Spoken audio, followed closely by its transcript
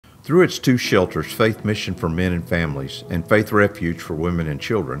Through its two shelters, Faith Mission for Men and Families and Faith Refuge for Women and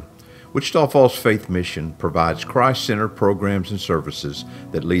Children, Wichita Falls Faith Mission provides Christ-centered programs and services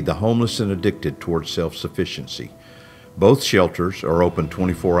that lead the homeless and addicted towards self-sufficiency. Both shelters are open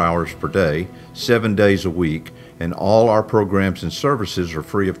 24 hours per day, 7 days a week, and all our programs and services are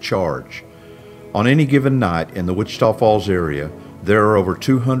free of charge. On any given night in the Wichita Falls area, there are over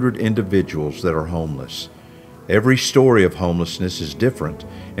 200 individuals that are homeless. Every story of homelessness is different,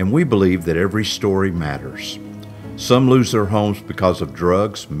 and we believe that every story matters. Some lose their homes because of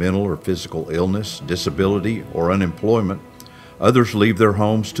drugs, mental or physical illness, disability, or unemployment. Others leave their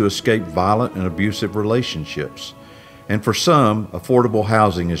homes to escape violent and abusive relationships. And for some, affordable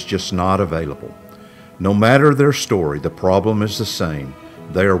housing is just not available. No matter their story, the problem is the same.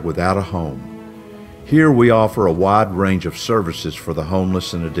 They are without a home. Here we offer a wide range of services for the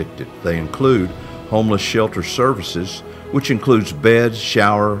homeless and addicted. They include homeless shelter services, which includes beds,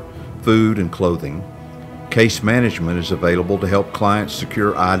 shower, food, and clothing. Case management is available to help clients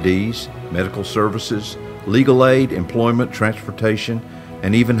secure IDs, medical services, legal aid, employment, transportation,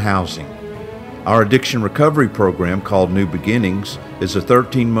 and even housing. Our addiction recovery program, called New Beginnings, is a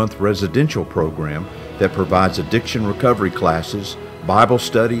 13-month residential program that provides addiction recovery classes, Bible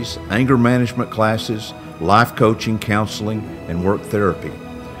studies, anger management classes, life coaching, counseling, and work therapy.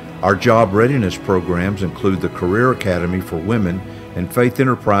 Our job readiness programs include the Career Academy for Women and Faith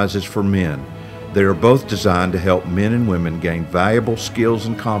Enterprises for Men. They are both designed to help men and women gain valuable skills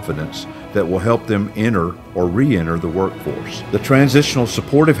and confidence that will help them enter or re-enter the workforce. The Transitional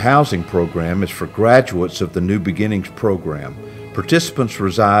Supportive Housing Program is for graduates of the New Beginnings program. Participants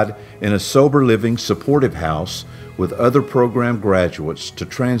reside in a sober living supportive house with other program graduates to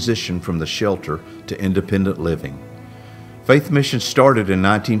transition from the shelter to independent living. Faith Mission started in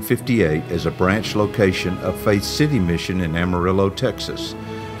 1958 as a branch location of Faith City Mission in Amarillo, Texas.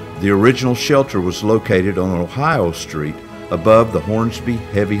 The original shelter was located on Ohio Street above the Hornsby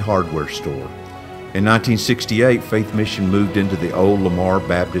Heavy Hardware store. In 1968, Faith Mission moved into the old Lamar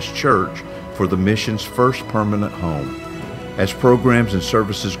Baptist Church for the mission's first permanent home. As programs and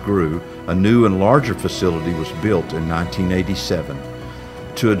services grew, a new and larger facility was built in 1987.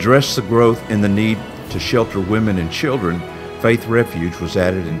 To address the growth in the need to shelter women and children, Faith Refuge was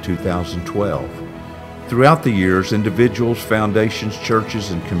added in 2012. Throughout the years, individuals, foundations, churches,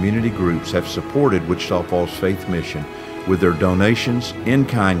 and community groups have supported Wichita Falls Faith Mission with their donations,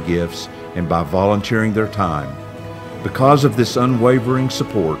 in-kind gifts, and by volunteering their time. Because of this unwavering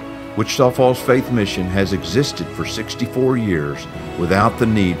support, Wichita Falls Faith Mission has existed for 64 years without the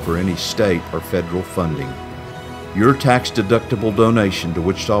need for any state or federal funding. Your tax-deductible donation to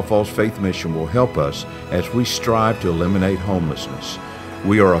Wichita Falls Faith Mission will help us as we strive to eliminate homelessness.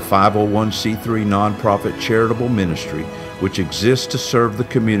 We are a 501c3 nonprofit charitable ministry which exists to serve the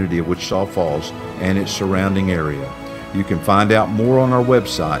community of Wichita Falls and its surrounding area. You can find out more on our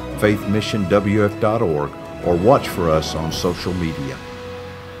website, faithmissionwf.org, or watch for us on social media.